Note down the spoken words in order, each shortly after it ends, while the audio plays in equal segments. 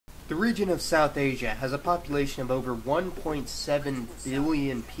The region of South Asia has a population of over 1.7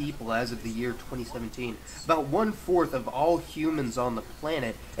 billion people as of the year 2017, about one-fourth of all humans on the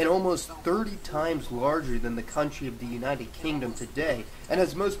planet, and almost 30 times larger than the country of the United Kingdom today. And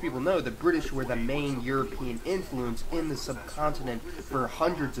as most people know, the British were the main European influence in the subcontinent for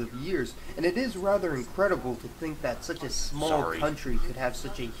hundreds of years, and it is rather incredible to think that such a small country could have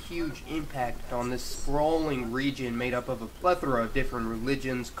such a huge impact on this sprawling region made up of a plethora of different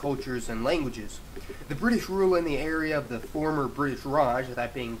religions, cultures, and languages. The British rule in the area of the former British Raj,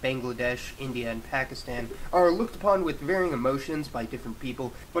 that being Bangladesh, India, and Pakistan, are looked upon with varying emotions by different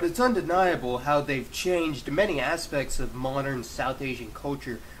people, but it's undeniable how they've changed many aspects of modern South Asian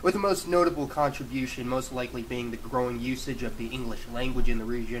culture, with the most notable contribution most likely being the growing usage of the English language in the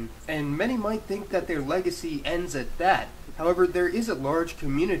region, and many might think that their legacy ends at that. However, there is a large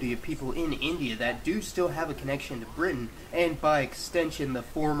community of people in India that do still have a connection to Britain, and by extension the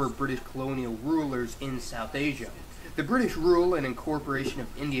former British colonial rulers in South Asia. The British rule and incorporation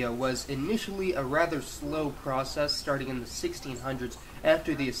of India was initially a rather slow process starting in the 1600s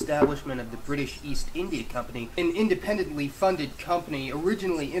after the establishment of the British East India Company, an independently funded company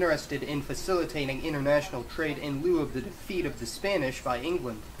originally interested in facilitating international trade in lieu of the defeat of the Spanish by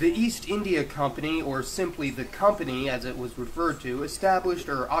England. The East India Company, or simply the Company as it was referred to, established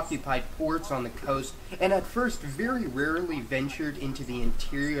or occupied ports on the coast and at first very rarely ventured into the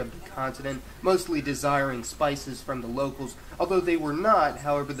interior of the continent, mostly desiring spices from the locals, although they were not,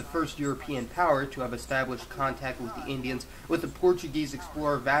 however, the first European power to have established contact with the Indians, with the Portuguese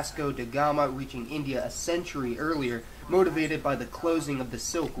explorer Vasco da Gama reaching India a century earlier, motivated by the closing of the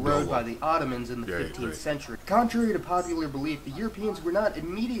Silk Road by the Ottomans in the 15th century. Contrary to popular belief, the Europeans were not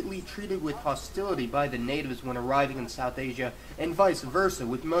immediately treated with hostility by the natives when arriving in South Asia, and vice versa,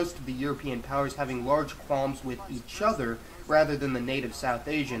 with most of the European powers having large qualms with each other rather than the native South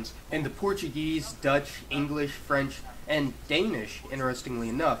Asians, and the Portuguese, Dutch, English, French, and Danish, interestingly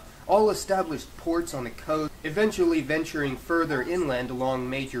enough, all established ports on the coast, eventually venturing further inland along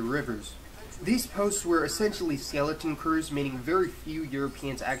major rivers. These posts were essentially skeleton crews, meaning very few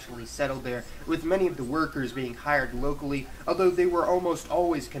Europeans actually settled there, with many of the workers being hired locally, although they were almost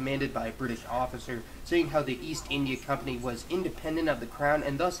always commanded by a British officer, seeing how the East India Company was independent of the Crown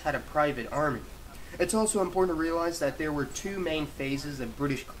and thus had a private army. It's also important to realize that there were two main phases of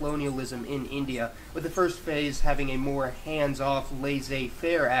British colonialism in India, with the first phase having a more hands-off,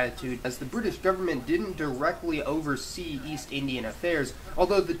 laissez-faire attitude, as the British government didn't directly oversee East Indian affairs,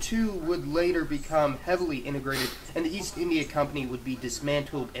 although the two would later become heavily integrated and the East India Company would be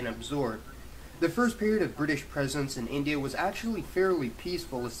dismantled and absorbed. The first period of British presence in India was actually fairly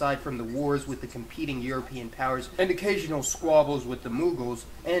peaceful aside from the wars with the competing European powers and occasional squabbles with the Mughals,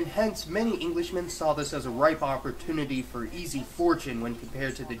 and hence many Englishmen saw this as a ripe opportunity for easy fortune when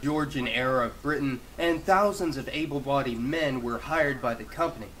compared to the Georgian era of Britain, and thousands of able-bodied men were hired by the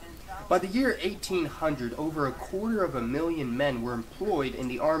company. By the year 1800, over 250,000 men were employed in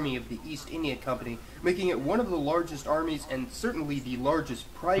the army of the East India Company, making it one of the largest armies and certainly the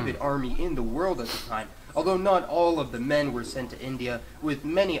largest private army in the world at the time, although not all of the men were sent to India, with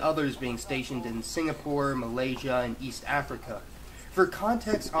many others being stationed in Singapore, Malaysia, and East Africa. For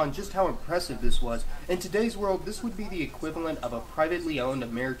context on just how impressive this was, in today's world this would be the equivalent of a privately owned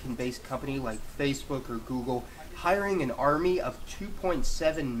American-based company like Facebook or Google hiring an army of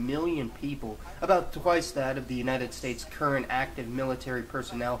 2.7 million people, about twice that of the United States' current active military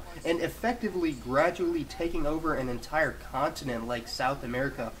personnel, and effectively gradually taking over an entire continent like South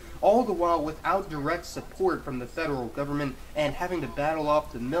America, all the while without direct support from the federal government and having to battle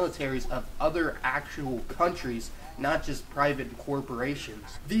off the militaries of other actual countries, not just private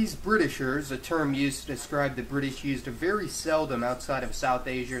corporations. These Britishers, a term used to describe the British used very seldom outside of South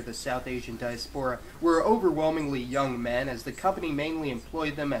Asia, the South Asian diaspora, were overwhelmingly young men, as the company mainly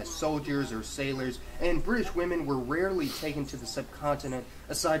employed them as soldiers or sailors, and British women were rarely taken to the subcontinent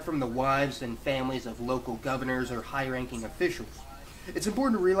aside from the wives and families of local governors or high-ranking officials. It's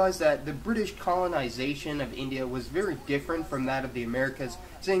important to realize that the British colonization of India was very different from that of the Americas,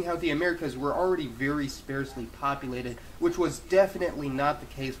 seeing how the Americas were already very sparsely populated, which was definitely not the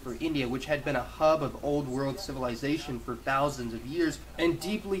case for India, which had been a hub of old world civilization for thousands of years, and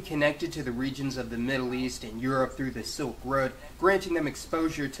deeply connected to the regions of the Middle East and Europe through the Silk Road, granting them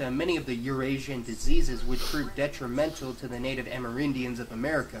exposure to many of the Eurasian diseases which proved detrimental to the native Amerindians of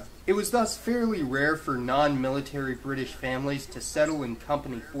America. It was thus fairly rare for non-military British families to settle in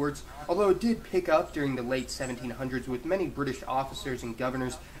company forts, although it did pick up during the late 1700s, with many British officers and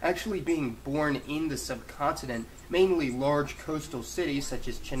governors actually being born in the subcontinent, mainly large coastal cities such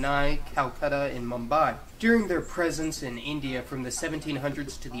as Chennai, Calcutta, and Mumbai. During their presence in India from the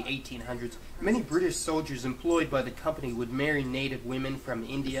 1700s to the 1800s, many British soldiers employed by the company would marry native women from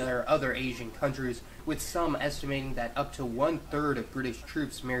India or other Asian countries, with some estimating that up to 1/3 of British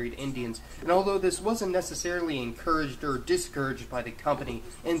troops married Indians. And although this wasn't necessarily encouraged or discouraged by the company,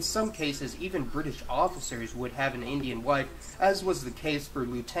 in some cases even British officers would have an Indian wife, as was the case for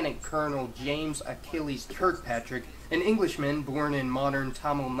Lieutenant Colonel James Achilles Kirkpatrick, an Englishman born in modern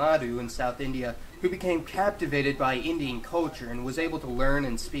Tamil Nadu in South India, who became captivated by Indian culture and was able to learn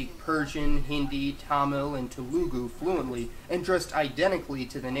and speak Persian, Hindi, Tamil, and Telugu fluently, and dressed identically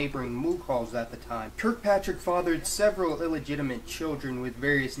to the neighboring Mughals at the time. Kirkpatrick fathered several illegitimate children with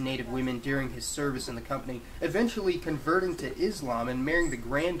various native women during his service in the company, eventually converting to Islam and marrying the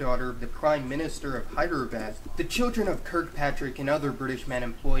granddaughter of the Prime Minister of Hyderabad. The children of Kirkpatrick and other British men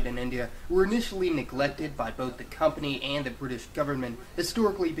employed in India were initially neglected by both the company and the British government,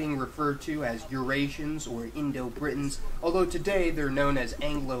 historically being referred to as Eurasians or Indo-Britons, although today they're known as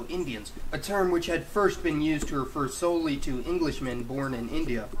Anglo-Indians, a term which had first been used to refer solely to Englishmen born in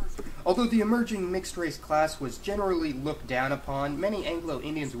India. Although the emerging mixed-race class was generally looked down upon, many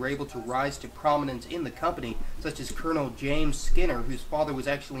Anglo-Indians were able to rise to prominence in the company, such as Colonel James Skinner, whose father was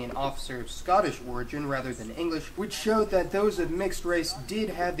actually an officer of Scottish origin rather than English, which showed that those of mixed race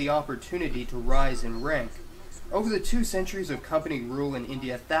did have the opportunity to rise in rank. Over the 2 centuries of company rule in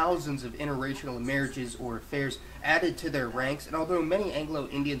India, thousands of interracial marriages or affairs added to their ranks, and although many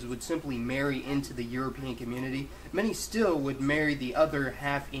Anglo-Indians would simply marry into the European community, many still would marry the other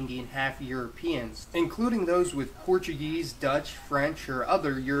half-Indian, half-Europeans, including those with Portuguese, Dutch, French, or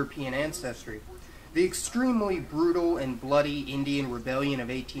other European ancestry. The extremely brutal and bloody Indian Rebellion of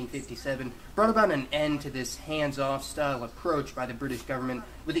 1857 brought about an end to this hands-off style approach by the British government,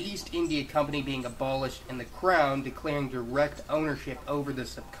 with the East India Company being abolished and the Crown declaring direct ownership over the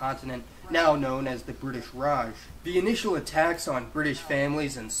subcontinent, now known as the British Raj. The initial attacks on British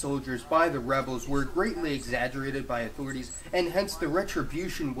families and soldiers by the rebels were greatly exaggerated by authorities, and hence the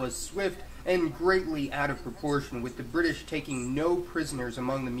retribution was swift and greatly out of proportion, with the British taking no prisoners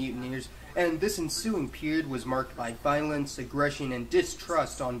among the mutineers, and this ensuing period was marked by violence, aggression, and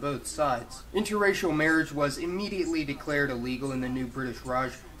distrust on both sides. Interracial marriage was immediately declared illegal in the new British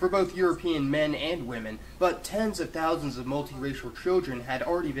Raj for both European men and women, but tens of thousands of multiracial children had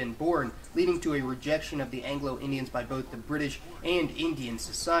already been born, leading to a rejection of the Anglo-Indians by both the British and Indian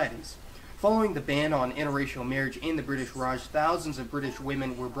societies. Following the ban on interracial marriage in the British Raj, thousands of British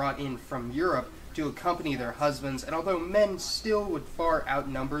women were brought in from Europe to accompany their husbands, and although men still would far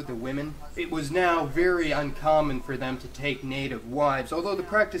outnumber the women, it was now very uncommon for them to take native wives, although the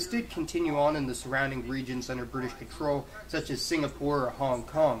practice did continue on in the surrounding regions under British control, such as Singapore or Hong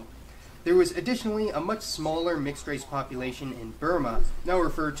Kong. There was additionally a much smaller mixed-race population in Burma, now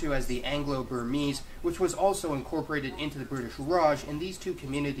referred to as the Anglo-Burmese, which was also incorporated into the British Raj, and these two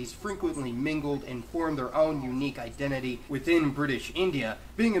communities frequently mingled and formed their own unique identity within British India,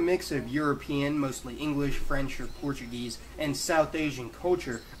 being a mix of European, mostly English, French, or Portuguese, and South Asian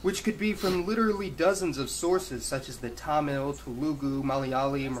culture, which could be from literally dozens of sources such as the Tamil, Telugu,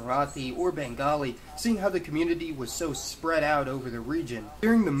 Malayali, Marathi, or Bengali, seeing how the community was so spread out over the region.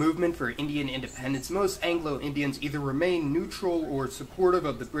 During the movement for Indian independence, most Anglo-Indians either remained neutral or supportive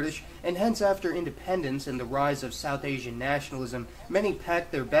of the British, and hence after independence and the rise of South Asian nationalism, many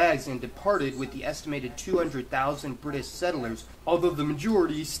packed their bags and departed with the estimated 200,000 British settlers, although the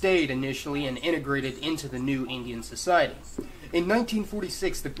majority stayed initially and integrated into the new Indian society. In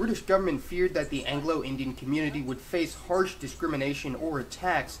 1946, the British government feared that the Anglo-Indian community would face harsh discrimination or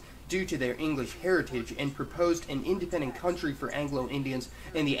attacks due to their English heritage, and proposed an independent country for Anglo-Indians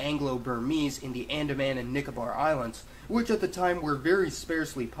and the Anglo-Burmese in the Andaman and Nicobar Islands, which at the time were very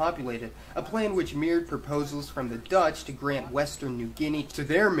sparsely populated, a plan which mirrored proposals from the Dutch to grant Western New Guinea to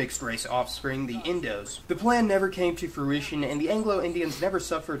their mixed-race offspring, the Indos. The plan never came to fruition, and the Anglo-Indians never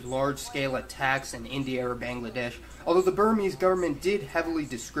suffered large-scale attacks in India or Bangladesh, although the Burmese government did heavily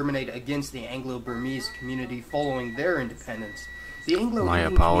discriminate against the Anglo-Burmese community following their independence. The My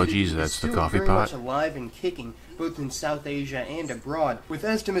apologies, that's the coffee very pot. much alive and kicking, both in South Asia and abroad, with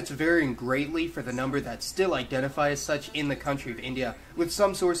estimates varying greatly for the number that still identify as such in the country of India, with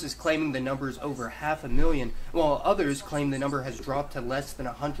some sources claiming the number is over 500,000, while others claim the number has dropped to less than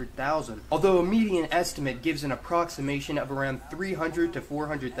 100,000. Although a median estimate gives an approximation of around 300 to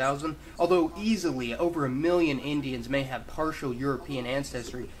 400,000, although easily over 1 million Indians may have partial European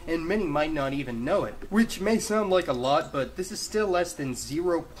ancestry, and many might not even know it, which may sound like a lot, but this is still less than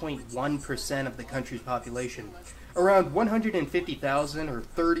 0.1% of the country's population. Around 150,000, or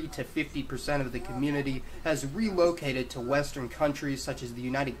 30 to 50% of the community, has relocated to Western countries such as the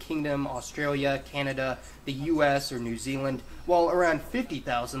United Kingdom, Australia, Canada, the US, or New Zealand, while around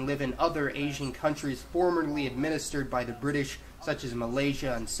 50,000 live in other Asian countries formerly administered by the British, such as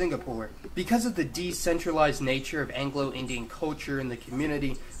Malaysia and Singapore. Because of the decentralized nature of Anglo-Indian culture in the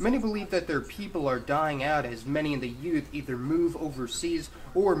community, many believe that their people are dying out as many in the youth either move overseas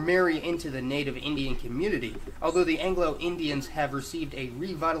or marry into the native Indian community, although the Anglo-Indians have received a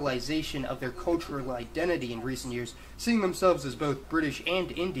revitalization of their cultural identity in recent years, seeing themselves as both British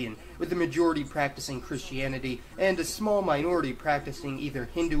and Indian, with the majority practicing Christianity and a small minority practicing either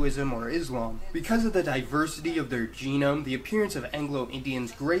Hinduism or Islam. Because of the diversity of their genome, the appearance of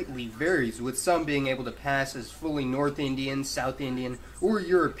Anglo-Indians greatly varies, with some being able to pass as fully North Indian, South Indian, or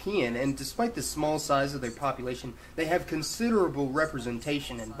European, and despite the small size of their population, they have considerable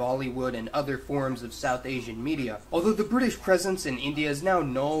representation in Bollywood and other forms of South Asian media. Although the British presence in India is now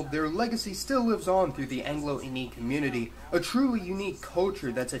null, their legacy still lives on through the Anglo-Indian community, a truly unique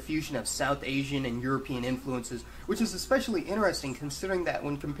culture that's a fusion of South Asian and European influences, which is especially interesting considering that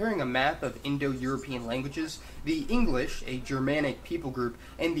when comparing a map of Indo-European languages, the English, a Germanic people group,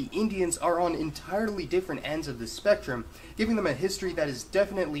 and the Indians are on entirely different ends of the spectrum, giving them a history that is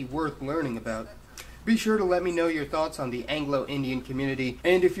definitely worth learning about. Be sure to let me know your thoughts on the Anglo-Indian community,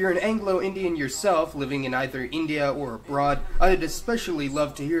 and if you're an Anglo-Indian yourself living in either India or abroad, I'd especially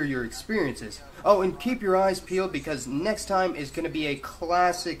love to hear your experiences. Oh, and keep your eyes peeled because next time is going to be a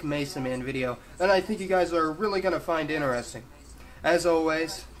classic Mesa Man video that I think you guys are really going to find interesting. As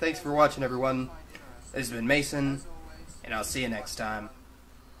always, thanks for watching everyone. This has been Mason, and I'll see you next time.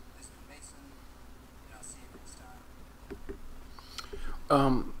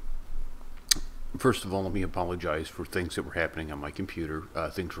 First of all, let me apologize for things that were happening on my computer.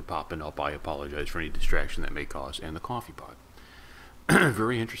 Things were popping up. I apologize for any distraction that may cause, and the coffee pot.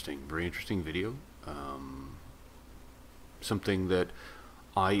 Very interesting video. Something that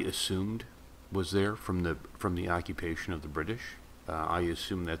I assumed was there from the occupation of the British. I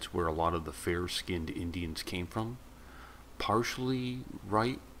assume that's where a lot of the fair-skinned Indians came from. Partially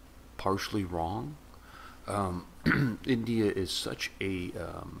right, partially wrong. India is such a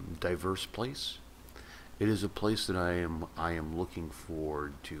diverse place. It is a place that I am looking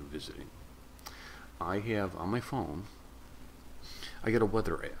forward to visiting. I have on my phone, I got a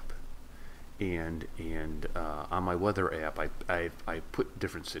weather app, and on my weather app I put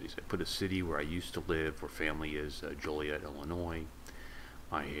different cities. I put a city where I used to live, where family is, Joliet, Illinois.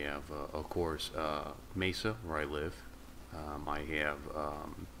 I have of course Mesa, where I live. I have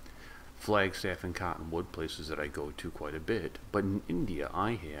Flagstaff and Cottonwood, places that I go to quite a bit. But in India,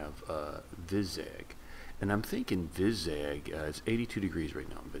 I have Vizag, and I'm thinking Vizag. It's 82 degrees right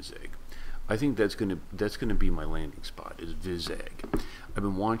now in Vizag. I think that's gonna be my landing spot. Is Vizag. I've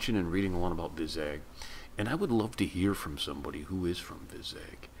been watching and reading a lot about Vizag, and I would love to hear from somebody who is from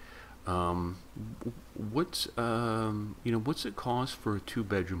Vizag. What's it cost for a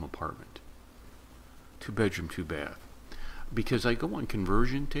 2-bedroom apartment? 2-bedroom, 2-bath. Because I go on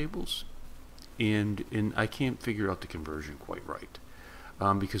conversion tables, and I can't figure out the conversion quite right,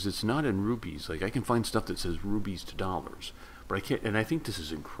 because it's not in rupees. Like, I can find stuff that says rupees to dollars, but I can't. And I think this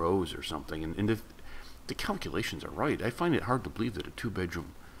is in crows or something. And if the calculations are right, I find it hard to believe that a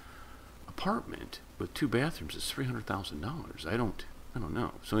 2-bedroom apartment with 2 bathrooms is $300,000. I don't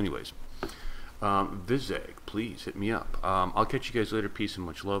know. So, anyways, Vizag, please hit me up. I'll catch you guys later. Peace and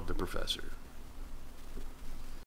much love, the Professor.